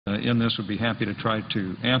in this would be happy to try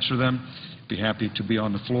to answer them, be happy to be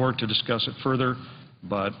on the floor to discuss it further,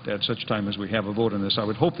 but at such time as we have a vote on this, I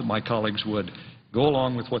would hope that my colleagues would go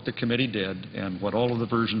along with what the committee did and what all of the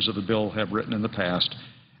versions of the bill have written in the past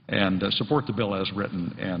and support the bill as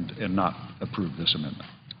written and not approve this amendment.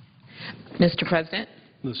 Mr. President.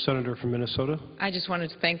 The Senator from Minnesota. I just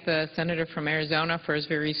wanted to thank the Senator from Arizona for his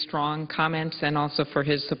very strong comments and also for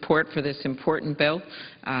his support for this important bill.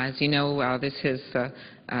 As you know, this has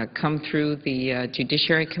come through the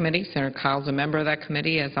Judiciary Committee. Senator Kyle's a member of that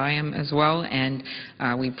committee, as I am as well, and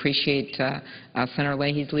we appreciate Senator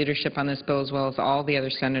Leahy's leadership on this bill, as well as all the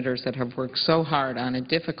other senators that have worked so hard on a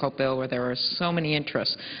difficult bill where there are so many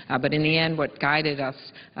interests. But in the end, what guided us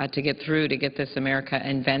to get through, to get this America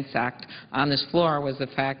Invents Act on this floor was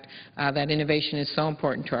the fact that innovation is so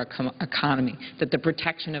important to our economy, that the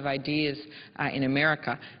protection of ideas in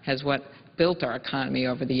America has what built our economy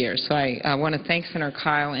over the years. So I want to thank Senator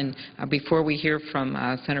Kyle, and before we hear from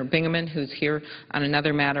Senator Bingaman, who's here on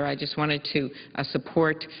another matter, I just wanted to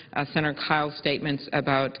support Senator Kyle's statements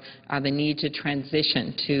about the need to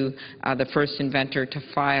transition to the first inventor to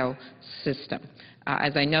file system.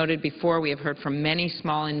 As I noted before, we have heard from many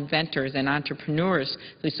small inventors and entrepreneurs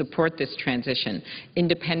who support this transition.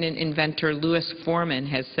 Independent inventor Louis Foreman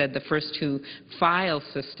has said the first-to-file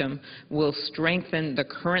system will strengthen the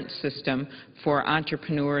current system for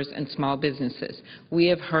entrepreneurs and small businesses. We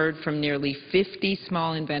have heard from nearly 50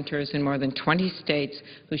 small inventors in more than 20 states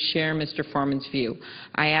who share Mr. Foreman's view.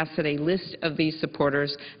 I ask that a list of these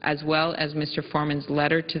supporters, as well as Mr. Foreman's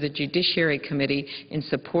letter to the Judiciary Committee in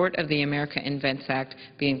support of the America Invents Act,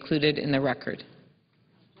 be included in the record.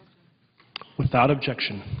 Without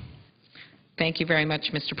objection. Thank you very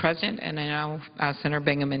much, Mr. President. And now Senator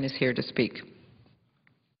Bingaman is here to speak.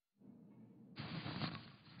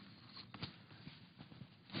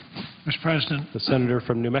 Mr. President. The Senator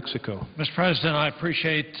from New Mexico. Mr. President, I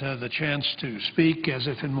appreciate the chance to speak as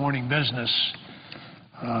if in morning business.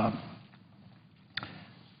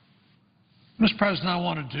 Mr. President, I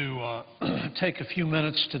wanted to take a few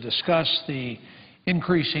minutes to discuss the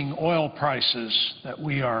increasing oil prices that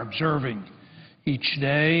we are observing each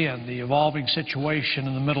day and the evolving situation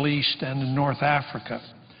in the Middle East and in North Africa.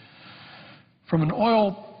 From an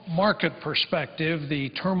oil market perspective, the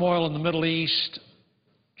turmoil in the Middle East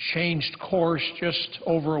changed course just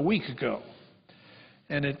over a week ago.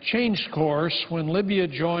 And it changed course when Libya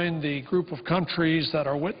joined the group of countries that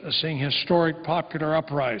are witnessing historic popular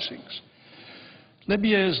uprisings.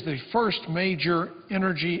 Libya is the first major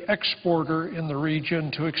energy exporter in the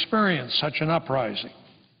region to experience such an uprising.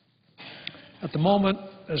 At the moment,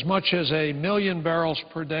 as much as 1 million barrels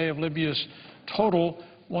per day of Libya's total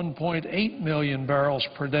 1.8 million barrels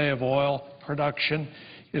per day of oil production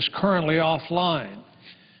is currently offline,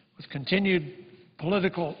 with continued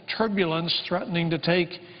political turbulence threatening to take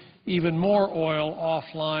even more oil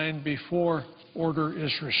offline before order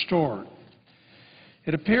is restored.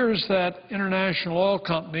 It appears that international oil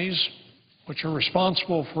companies, which are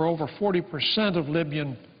responsible for over 40% of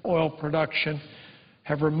Libyan oil production,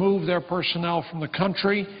 have removed their personnel from the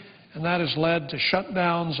country, and that has led to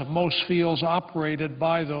shutdowns of most fields operated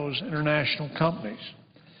by those international companies.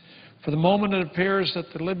 For the moment, it appears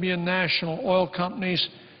that the Libyan national oil companies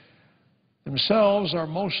themselves are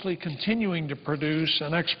mostly continuing to produce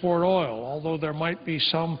and export oil, although there might be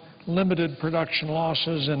some limited production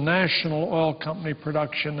losses in national oil company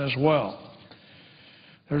production as well.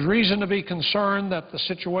 There's reason to be concerned that the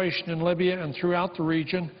situation in Libya and throughout the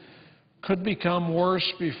region could become worse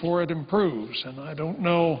before it improves, and I don't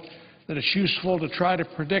know that it's useful to try to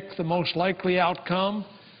predict the most likely outcome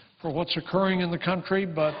for what's occurring in the country,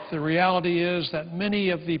 but the reality is that many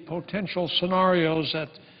of the potential scenarios that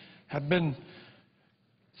have been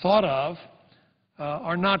thought of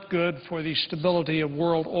are not good for the stability of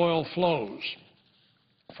world oil flows.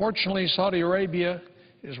 Fortunately, Saudi Arabia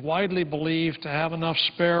is widely believed to have enough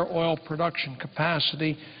spare oil production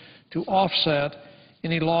capacity to offset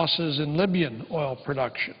any losses in Libyan oil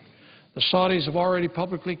production. The Saudis have already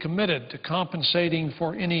publicly committed to compensating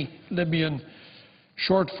for any Libyan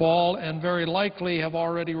shortfall and very likely have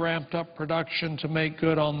already ramped up production to make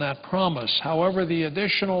good on that promise. However, the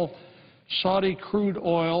additional Saudi crude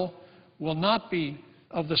oil will not be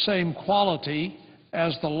of the same quality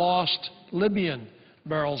as the lost Libyan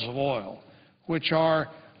barrels of oil, which are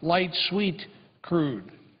light sweet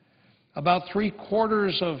crude. About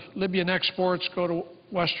 3/4 of Libyan exports go to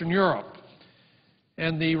Western Europe,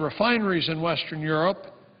 and the refineries in Western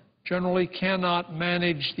Europe generally cannot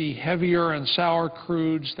manage the heavier and sour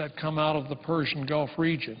crudes that come out of the Persian Gulf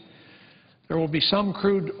region. There will be some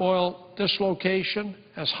crude oil dislocation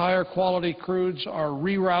as higher quality crudes are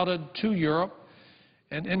rerouted to Europe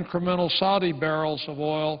and incremental Saudi barrels of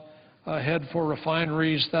oil head for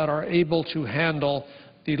refineries that are able to handle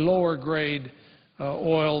the lower grade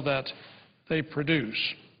oil that they produce.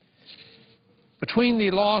 Between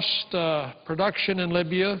the lost production in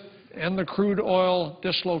Libya and the crude oil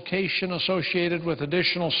dislocation associated with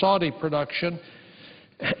additional Saudi production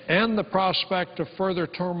and the prospect of further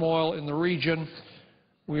turmoil in the region,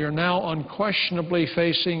 we are now unquestionably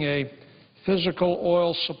facing a physical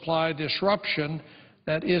oil supply disruption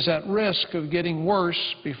that is at risk of getting worse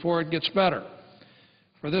before it gets better.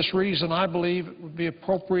 For this reason, I believe it would be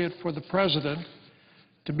appropriate for the President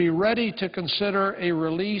to be ready to consider a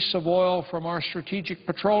release of oil from our Strategic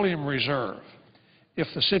Petroleum Reserve if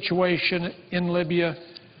the situation in Libya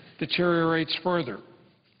deteriorates further.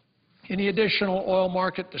 Any additional oil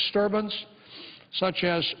market disturbance, such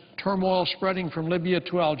as turmoil spreading from Libya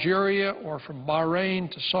to Algeria or from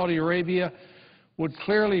Bahrain to Saudi Arabia, would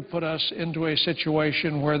clearly put us into a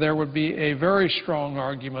situation where there would be a very strong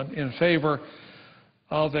argument in favor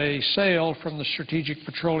of a sale from the Strategic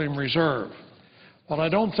Petroleum Reserve. While I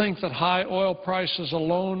don't think that high oil prices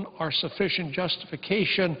alone are sufficient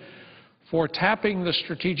justification for tapping the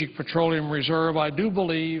Strategic Petroleum Reserve, I do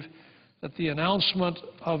believe that the announcement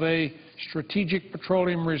of a Strategic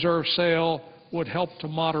Petroleum Reserve sale would help to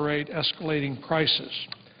moderate escalating prices.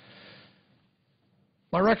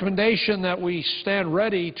 My recommendation that we stand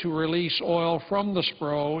ready to release oil from the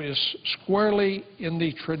SPRO is squarely in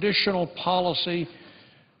the traditional policy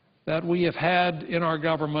that we have had in our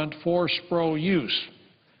government for SPRO use,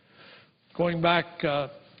 going back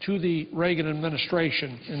to the Reagan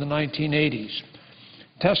administration in the 1980s.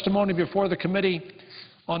 Testimony before the Committee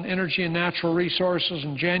on Energy and Natural Resources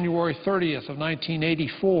on January 30th of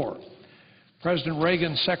 1984, President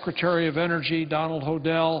Reagan's Secretary of Energy, Donald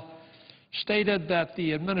Hodel, stated that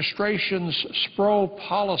the administration's SPRO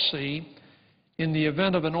policy in the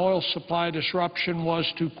event of an oil supply disruption was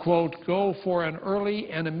to, quote, go for an early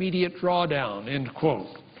and immediate drawdown, end quote.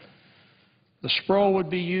 The SPRO would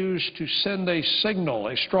be used to send a signal,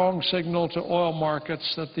 a strong signal to oil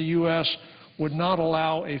markets that the U.S. would not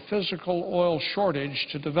allow a physical oil shortage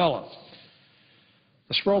to develop.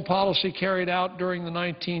 The SPRO policy carried out during the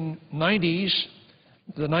 1990s,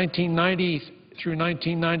 the 1990 through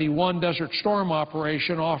 1991 Desert Storm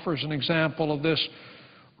operation offers an example of this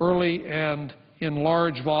early and in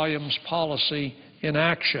large volumes policy in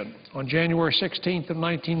action. On January 16th of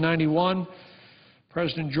 1991,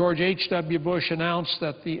 President George H.W. Bush announced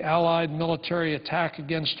that the Allied military attack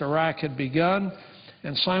against Iraq had begun,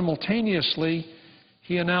 and simultaneously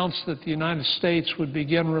he announced that the United States would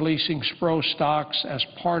begin releasing SPRO stocks as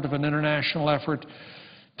part of an international effort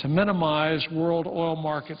to minimize world oil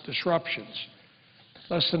market disruptions.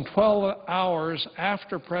 Less than 12 hours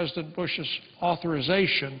after President Bush's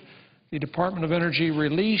authorization, the Department of Energy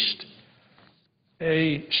released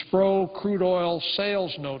a SPRO crude oil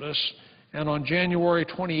sales notice, and on January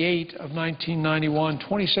 28 of 1991,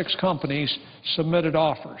 26 companies submitted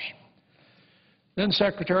offers. Then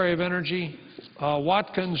Secretary of Energy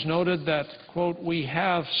Watkins noted that, quote, we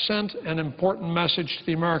have sent an important message to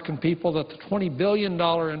the American people that the $20 billion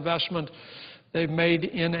investment they've made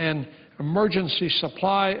in an emergency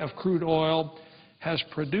supply of crude oil has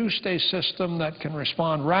produced a system that can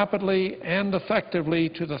respond rapidly and effectively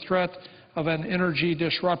to the threat of an energy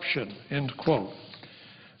disruption, end quote.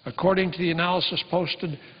 According to the analysis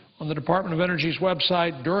posted on the Department of Energy's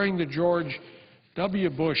website during the George W.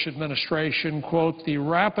 Bush administration, quote, the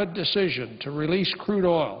rapid decision to release crude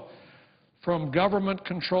oil from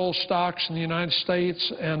government-controlled stocks in the United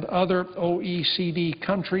States and other OECD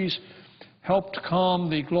countries helped calm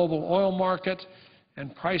the global oil market,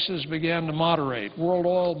 and prices began to moderate. World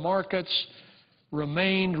oil markets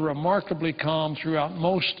remained remarkably calm throughout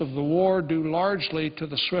most of the war, due largely to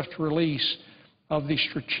the swift release of the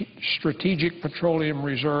Strategic Petroleum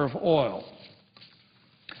Reserve oil.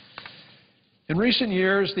 In recent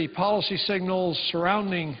years, the policy signals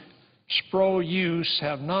surrounding SPRO use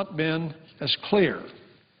have not been as clear.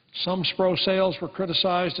 Some SPRO sales were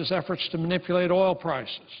criticized as efforts to manipulate oil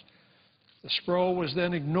prices. The SPRO was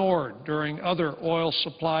then ignored during other oil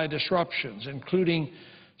supply disruptions, including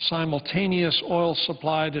simultaneous oil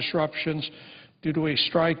supply disruptions due to a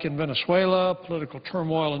strike in Venezuela, political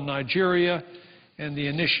turmoil in Nigeria, and the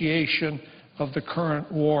initiation of the current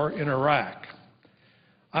war in Iraq.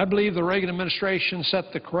 I believe the Reagan administration set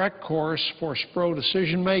the correct course for SPRO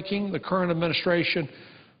decision-making. The current administration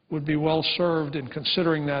would be well served in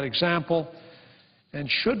considering that example. and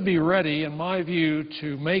should be ready, in my view,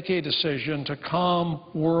 to make a decision to calm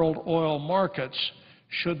world oil markets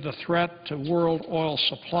should the threat to world oil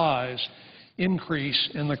supplies increase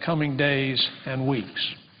in the coming days and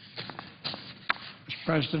weeks. Mr.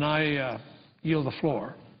 President, I yield the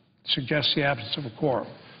floor. Suggest the absence of a quorum.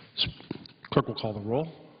 Clerk will call the roll.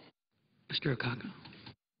 Mr. Okaka.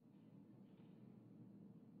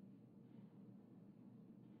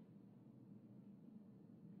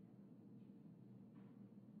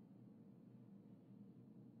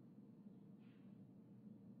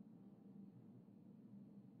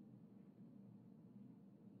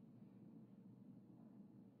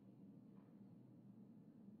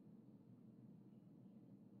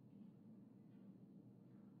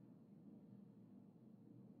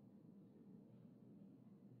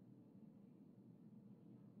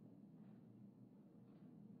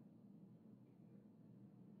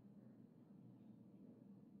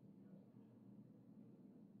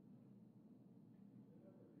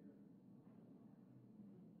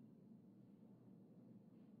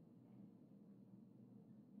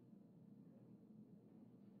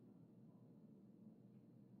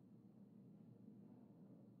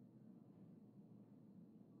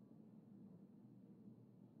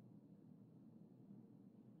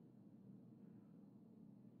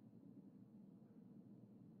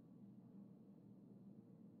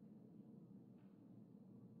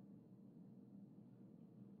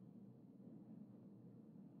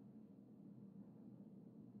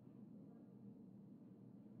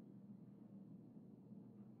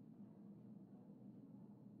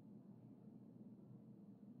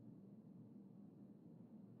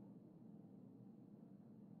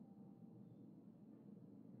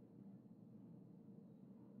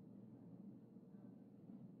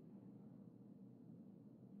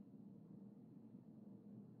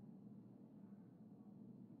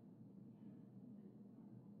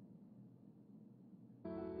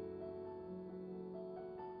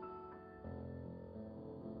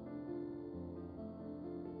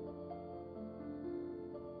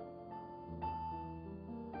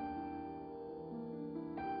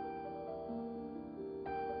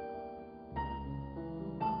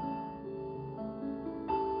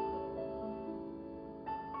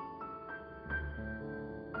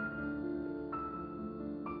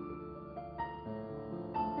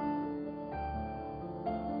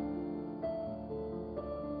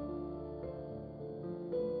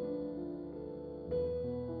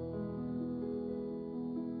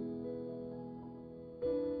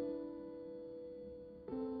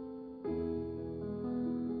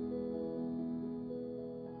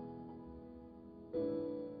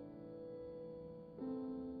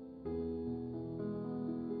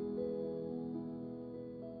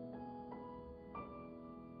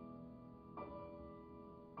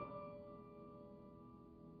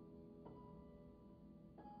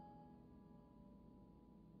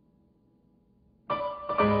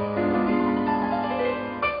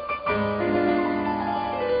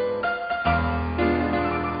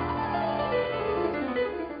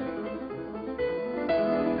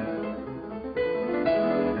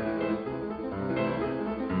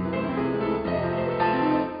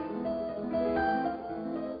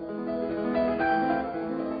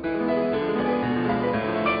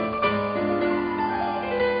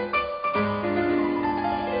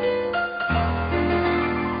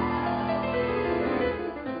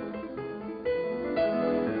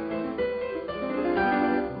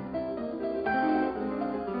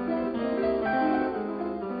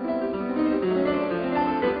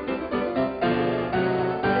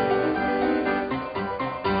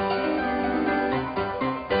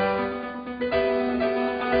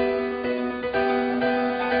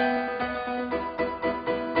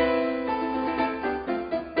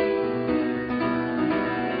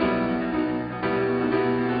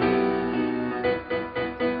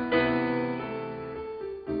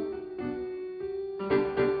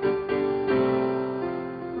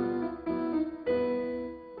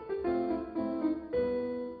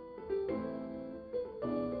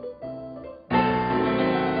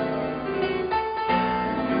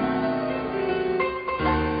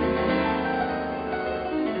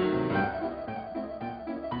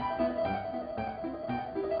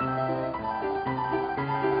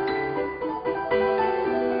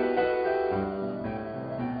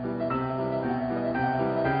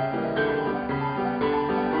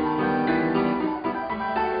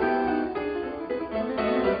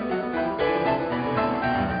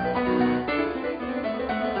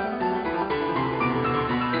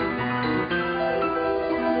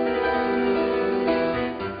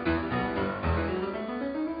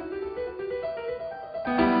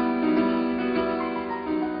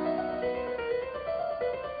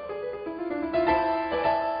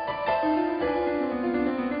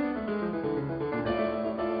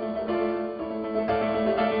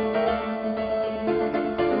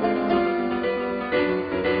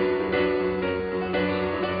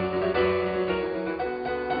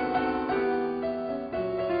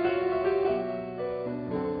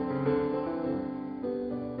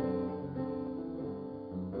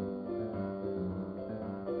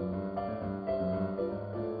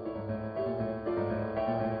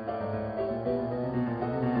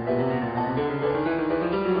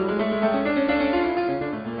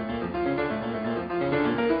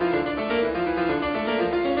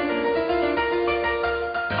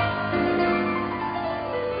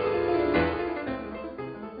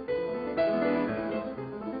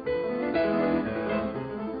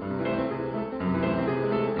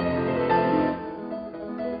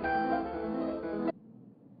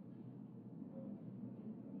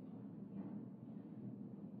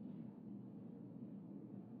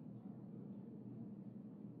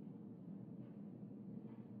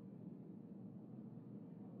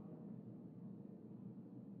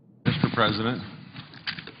 Mr. President.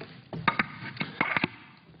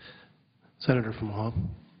 Senator from Ohio.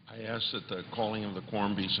 I ask that the calling of the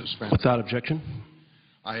quorum be suspended. Without objection.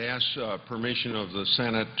 I ask permission of the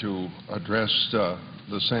Senate to address the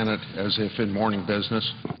Senate as if in morning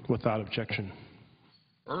business. Without objection.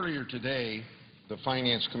 Earlier today, the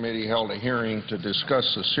Finance Committee held a hearing to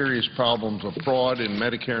discuss the serious problems of fraud in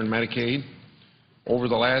Medicare and Medicaid. Over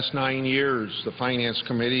the last 9 years, the Finance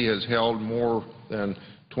Committee has held more than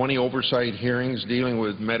 20 oversight hearings dealing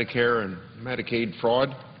with Medicare and Medicaid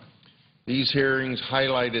fraud. These hearings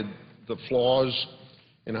highlighted the flaws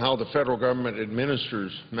in how the federal government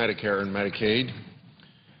administers Medicare and Medicaid.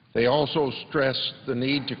 They also stressed the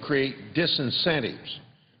need to create disincentives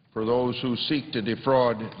for those who seek to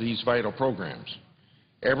defraud these vital programs.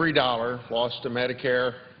 Every dollar lost to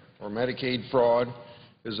Medicare or Medicaid fraud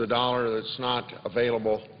is a dollar that's not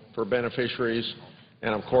available for beneficiaries,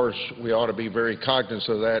 and of course we ought to be very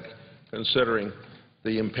cognizant of that considering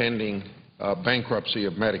the impending bankruptcy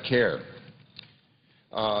of Medicare.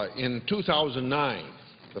 In 2009,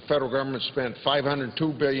 the federal government spent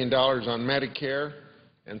 $502 billion on Medicare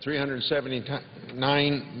and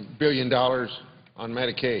 $379 billion on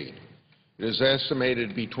Medicaid. It is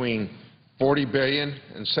estimated between $40 billion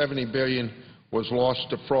and $70 billion was lost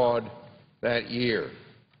to fraud that year.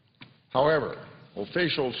 However,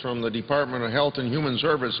 officials from the Department of Health and Human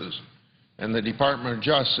Services and the Department of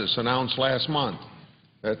Justice announced last month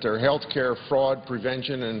that their health care fraud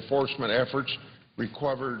prevention and enforcement efforts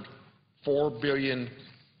recovered $4 billion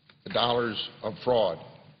of fraud.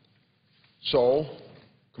 So,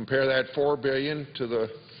 compare that $4 billion to the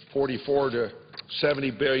 $44 to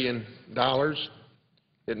 $70 billion.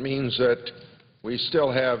 It means that we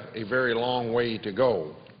still have a very long way to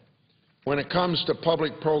go. When it comes to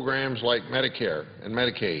public programs like Medicare and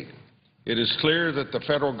Medicaid, it is clear that the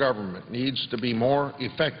federal government needs to be more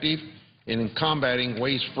effective in combating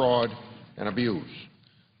waste, fraud, and abuse.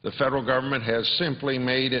 The federal government has simply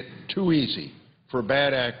made it too easy for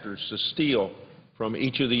bad actors to steal from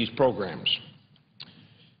each of these programs.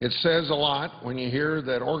 It says a lot when you hear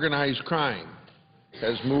that organized crime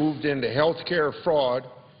has moved into health care fraud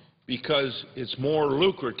because it's more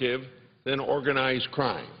lucrative than organized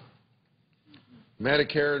crime.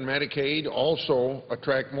 Medicare and Medicaid also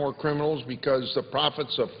attract more criminals because the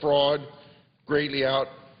profits of fraud greatly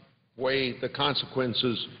outweigh the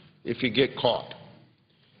consequences if you get caught.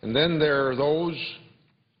 And then there are those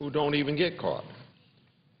who don't even get caught.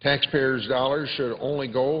 Taxpayers' dollars should only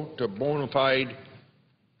go to bona fide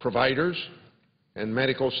providers and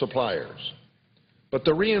medical suppliers. But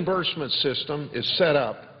the reimbursement system is set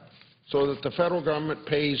up so that the federal government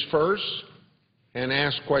pays first and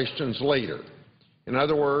asks questions later. In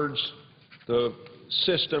other words, the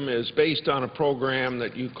system is based on a program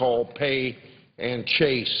that you call pay and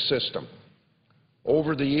chase system.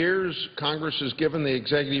 Over the years, Congress has given the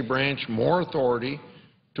executive branch more authority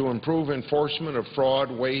to improve enforcement of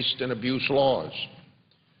fraud, waste, and abuse laws.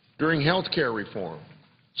 During health care reform,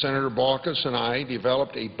 Senator Baucus and I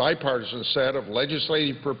developed a bipartisan set of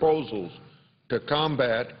legislative proposals to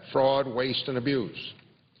combat fraud, waste, and abuse.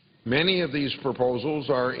 Many of these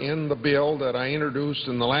proposals are in the bill that I introduced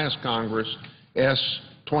in the last Congress, S.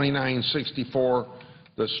 2964,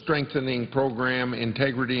 the Strengthening Program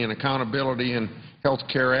Integrity and Accountability in Health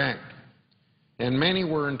Care Act. And many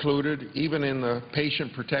were included even in the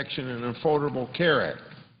Patient Protection and Affordable Care Act.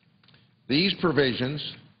 These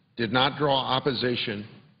provisions did not draw opposition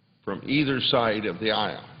from either side of the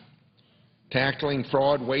aisle. Tackling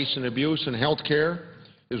fraud, waste, and abuse in health care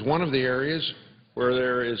is one of the areas where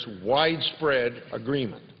there is widespread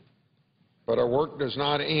agreement. But our work does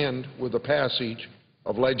not end with the passage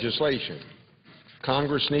of legislation.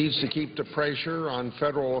 Congress needs to keep the pressure on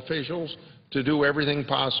federal officials to do everything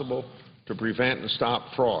possible to prevent and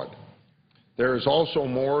stop fraud. There is also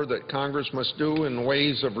more that Congress must do in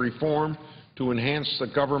ways of reform to enhance the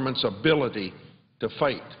government's ability to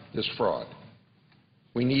fight this fraud.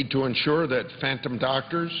 We need to ensure that phantom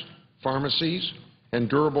doctors, pharmacies, and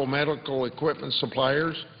durable medical equipment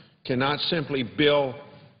suppliers cannot simply bill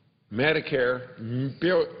Medicare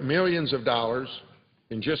millions of dollars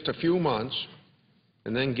in just a few months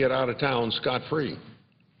and then get out of town scot-free.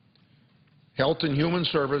 Health and Human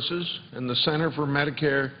Services and the Center for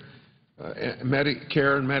Medicare and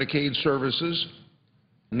Medicaid Services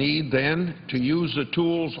need then to use the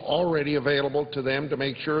tools already available to them to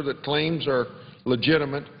make sure that claims are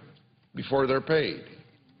legitimate before they're paid.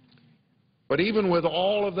 But even with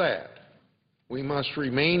all of that, we must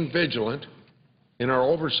remain vigilant in our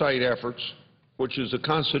oversight efforts, which is the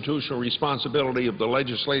constitutional responsibility of the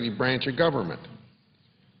legislative branch of government.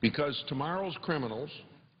 Because tomorrow's criminals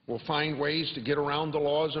will find ways to get around the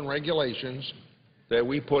laws and regulations that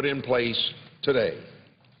we put in place today.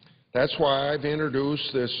 That's why I've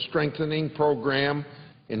introduced this Strengthening Program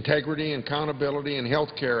Integrity and Accountability in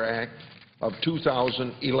Healthcare Act of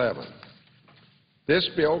 2011. This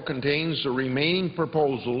bill contains the remaining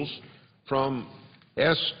proposals from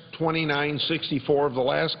S. 2964 of the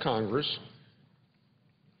last Congress,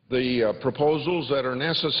 the proposals that are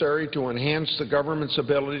necessary to enhance the government's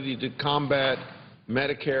ability to combat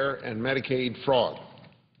Medicare and Medicaid fraud.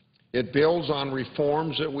 It builds on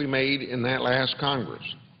reforms that we made in that last Congress.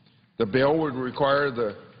 The bill would require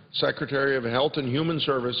the Secretary of Health and Human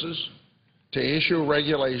Services to issue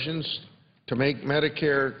regulations to make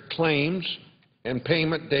Medicare claims and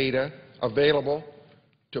payment data available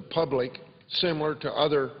to public similar to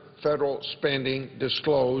other federal spending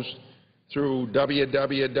disclosed through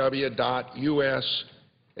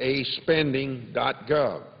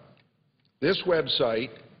www.usaspending.gov. This website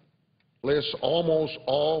lists almost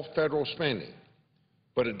all federal spending,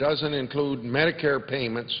 but it doesn't include Medicare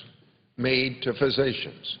payments made to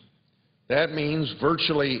physicians. That means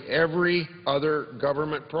virtually every other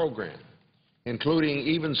government program, including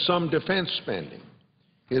even some defense spending,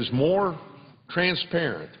 is more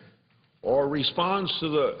transparent or responds to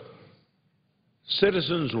the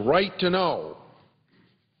citizens' right to know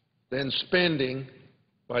than spending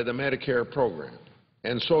by the Medicare program.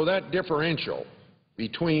 And so that differential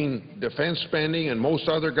between defense spending and most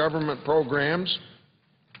other government programs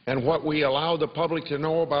and what we allow the public to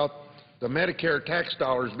know about the Medicare tax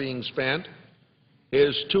dollars being spent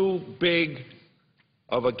is too big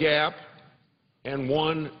of a gap, and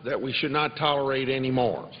one that we should not tolerate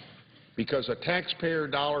anymore. Because a taxpayer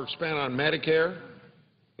dollar spent on Medicare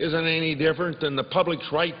isn't any different than the public's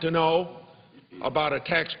right to know about a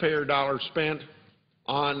taxpayer dollar spent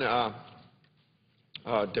on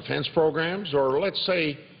defense programs, or let's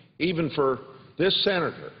say even for this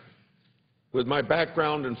senator, with my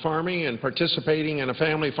background in farming and participating in a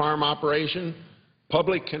family farm operation,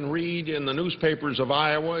 public can read in the newspapers of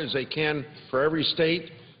Iowa, as they can for every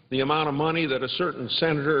state, the amount of money that a certain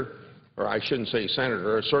senator, or I shouldn't say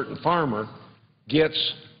senator, a certain farmer gets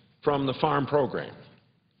from the farm program.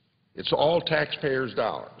 It's all taxpayers'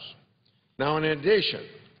 dollars. Now, in addition,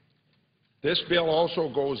 this bill also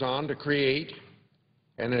goes on to create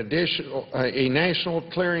a national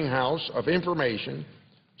clearinghouse of information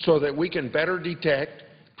so that we can better detect,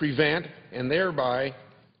 prevent, and thereby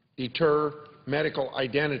deter medical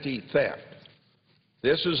identity theft.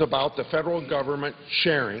 This is about the federal government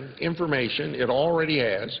sharing information it already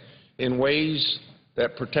has in ways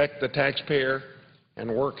that protect the taxpayer and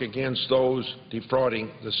work against those defrauding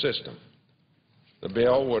the system. The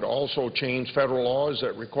bill would also change federal laws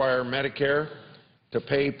that require Medicare to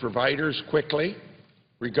pay providers quickly,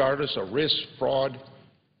 regardless of the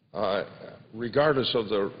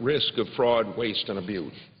risk of fraud, waste, and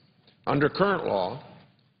abuse. Under current law,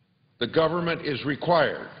 the government is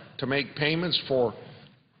required to make payments for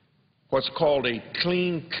what's called a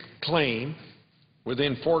clean claim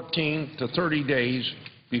within 14 to 30 days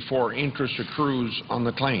before interest accrues on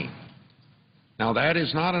the claim. Now, that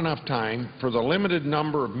is not enough time for the limited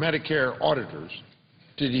number of Medicare auditors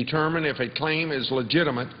to determine if a claim is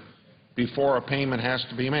legitimate before a payment has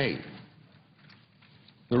to be made.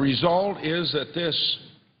 The result is that this,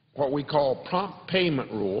 what we call prompt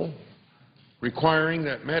payment rule, requiring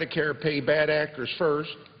that Medicare pay bad actors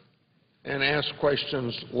first and ask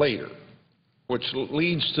questions later, which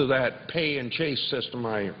leads to that pay and chase system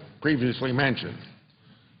I previously mentioned.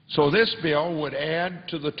 So this bill would add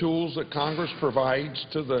to the tools that Congress provides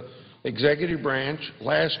to the executive branch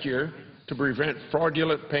last year to prevent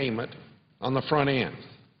fraudulent payment on the front end.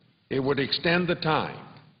 It would extend the time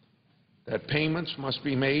that payments must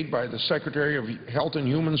be made by the Secretary of Health and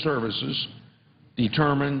Human Services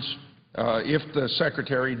determines, if the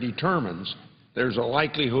Secretary determines there's a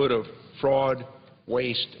likelihood of fraud,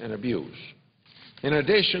 waste, and abuse. In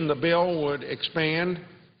addition, the bill would expand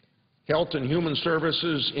Health and Human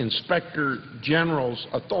Services Inspector General's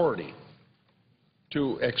authority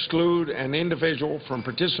to exclude an individual from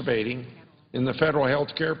participating in the federal health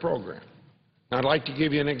care program. Now, I'd like to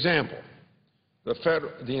give you an example.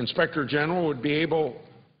 The Inspector General would be able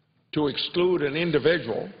to exclude an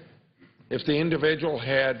individual if the individual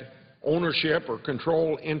had ownership or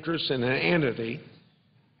control interests in an entity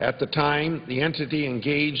at the time the entity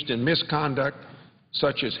engaged in misconduct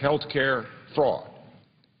such as health care fraud.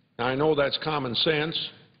 Now, I know that's common sense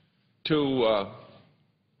to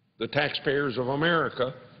the taxpayers of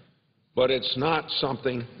America, but it's not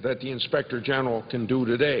something that the Inspector General can do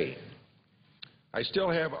today. I still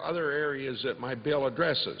have other areas that my bill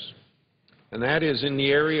addresses. and that is in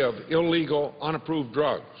the area of illegal, unapproved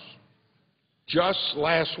drugs. Just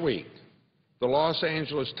last week, the Los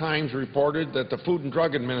Angeles Times reported that the Food and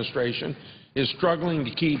Drug Administration is struggling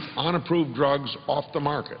to keep unapproved drugs off the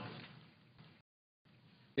market.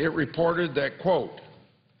 It reported that, quote,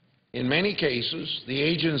 in many cases, the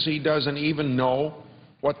agency doesn't even know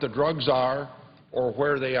what the drugs are or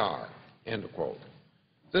where they are, end of quote.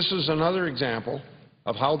 This is another example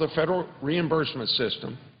of how the federal reimbursement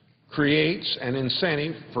system creates an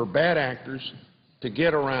incentive for bad actors to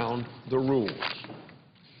get around the rules.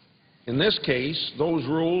 In this case, those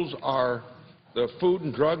rules are the Food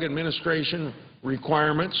and Drug Administration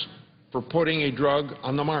requirements for putting a drug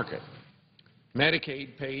on the market.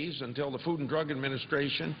 Medicaid pays until the Food and Drug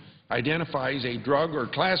Administration identifies a drug or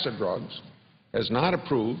class of drugs as not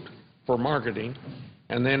approved for marketing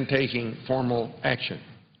and then taking formal action.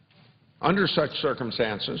 Under such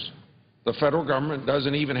circumstances, the federal government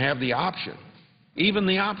doesn't even have the option,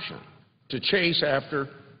 to chase after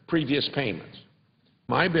previous payments.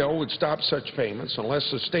 My bill would stop such payments unless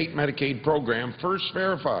the state Medicaid program first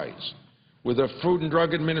verifies with the Food and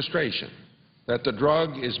Drug Administration that the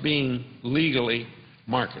drug is being legally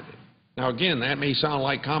marketed. Now, again, that may sound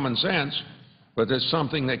like common sense, but it's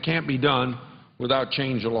something that can't be done without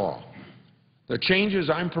change of law. The changes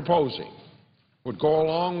I'm proposing would go a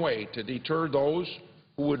long way to deter those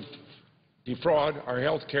who would defraud our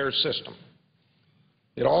health care system.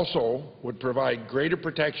 It also would provide greater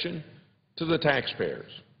protection to the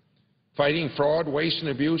taxpayers. Fighting fraud, waste, and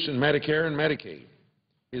abuse in Medicare and Medicaid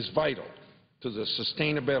is vital to the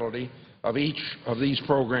sustainability of each of these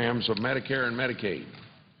programs of Medicare and Medicaid.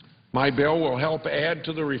 My bill will help add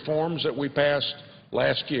to the reforms that we passed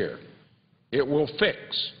last year. It will fix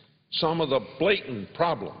some of the blatant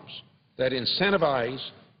problems that incentivize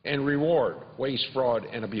and reward waste, fraud,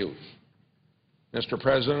 and abuse. Mr.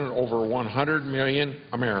 President, over 100 million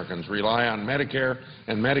Americans rely on Medicare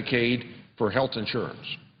and Medicaid for health insurance.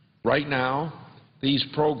 Right now, these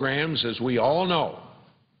programs, as we all know,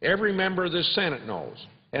 every member of this Senate knows,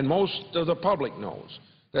 and most of the public knows,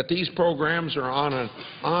 that these programs are on an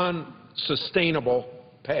unsustainable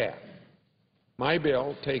path. My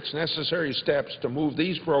bill takes necessary steps to move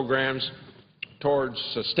these programs towards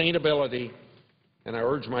sustainability, and I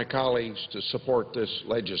urge my colleagues to support this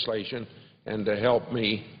legislation and to help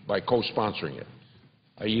me by co-sponsoring it.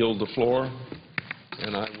 I yield the floor,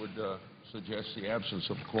 and I would suggest the absence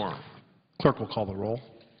of quorum. Clerk will call the roll.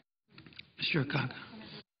 Mr. Akaka.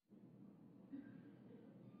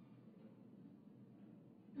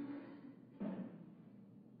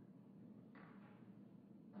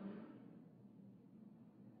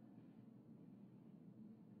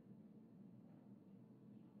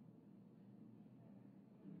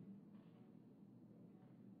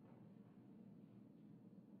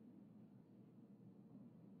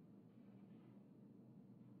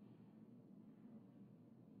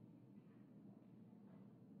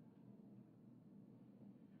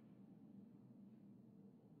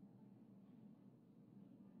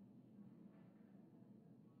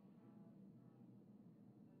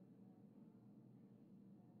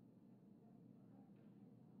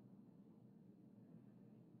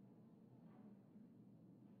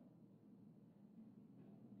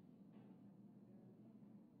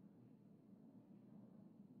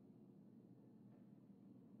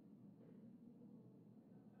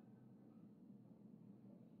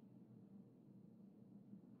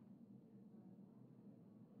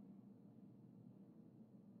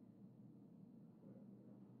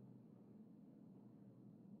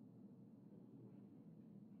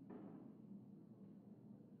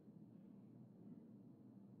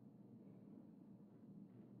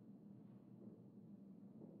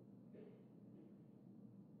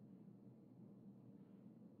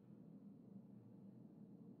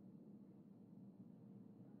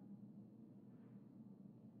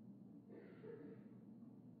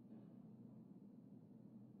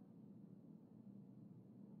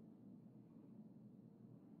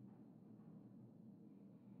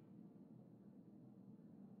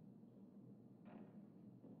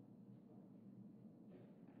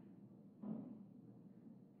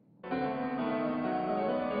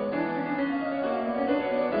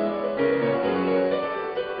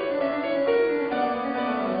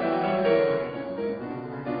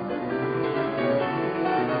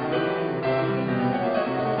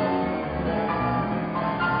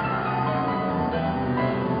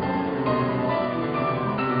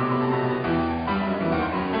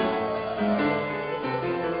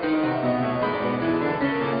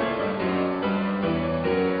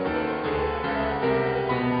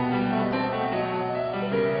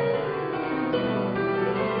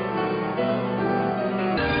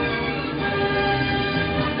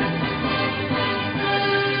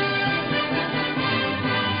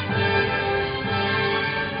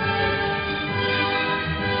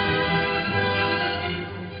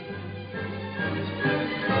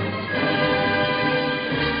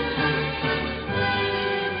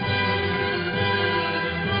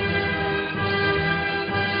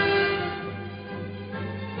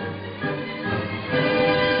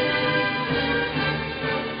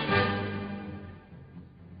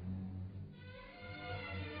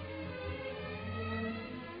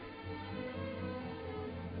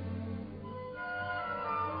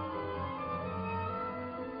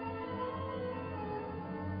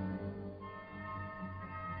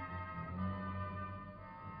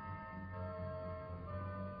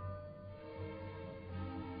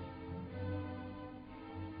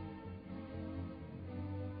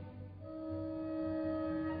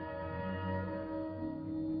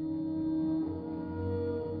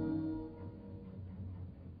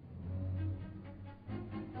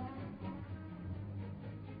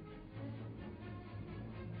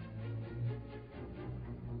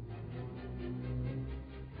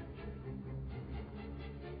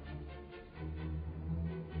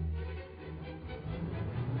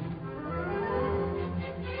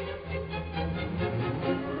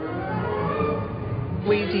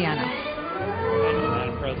 Deanna. Thank you,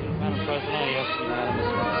 Madam President. Madam President, I ask unanimous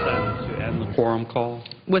consent to end the quorum call.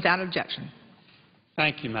 Without objection.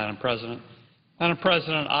 Thank you, Madam President. Madam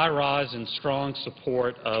President, I rise in strong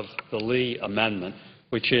support of the Lee amendment,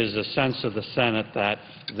 which is a sense of the Senate that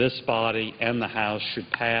this body and the House should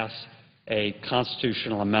pass a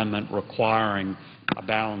constitutional amendment requiring a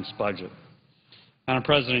balanced budget. Madam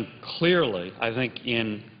President, clearly, I think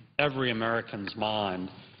in every American's mind,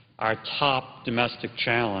 our top domestic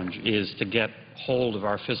challenge is to get hold of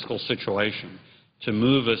our fiscal situation, to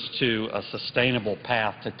move us to a sustainable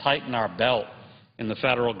path, to tighten our belt in the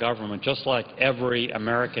federal government, just like every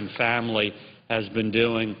American family has been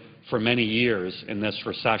doing for many years in this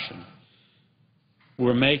recession.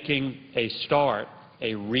 We're making a start,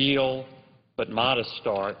 a real but modest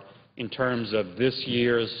start, in terms of this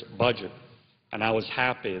year's budget. And I was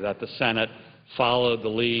happy that the Senate followed the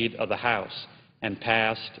lead of the House and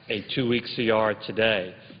passed a 2-week CR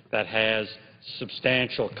today that has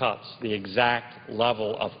substantial cuts, the exact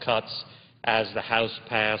level of cuts as the House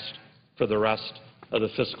passed for the rest of the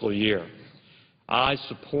fiscal year. I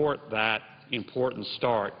support that important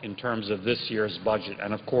start in terms of this year's budget.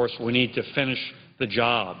 And of course, we need to finish the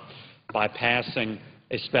job by passing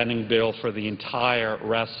a spending bill for the entire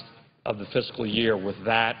rest of the fiscal year with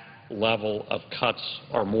that level of cuts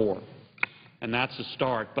or more. And that's a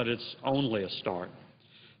start, but it's only a start.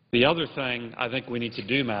 The other thing I think we need to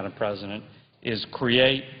do, Madam President, is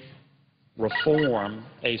create, reform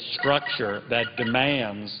a structure that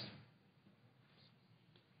demands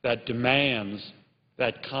that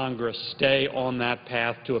Congress stay on that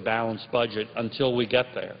path to a balanced budget until we get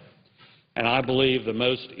there. And I believe the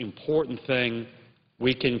most important thing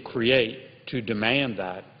we can create to demand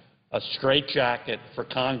that, a straitjacket for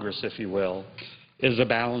Congress, if you will, is a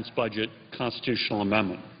balanced budget constitutional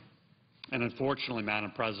amendment. And unfortunately,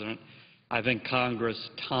 Madam President, I think Congress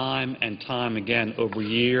time and time again over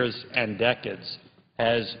years and decades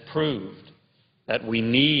has proved that we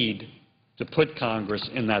need to put Congress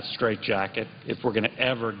in that straitjacket if we're going to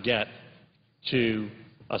ever get to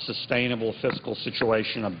a sustainable fiscal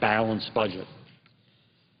situation, a balanced budget.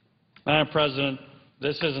 Madam President,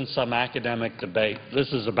 this isn't some academic debate.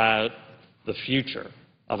 This is about the future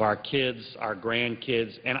of our kids, our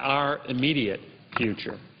grandkids, and our immediate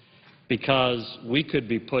future, because we could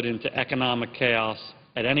be put into economic chaos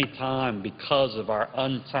at any time because of our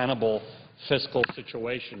untenable fiscal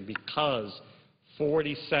situation, because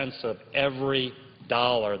 40 cents of every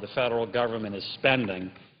dollar the federal government is spending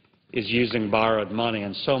is using borrowed money,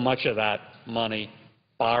 and so much of that money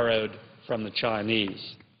borrowed from the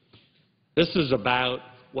Chinese. This is about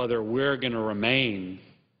whether we're going to remain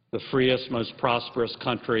the freest, most prosperous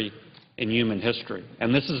country in human history.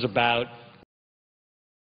 And this is about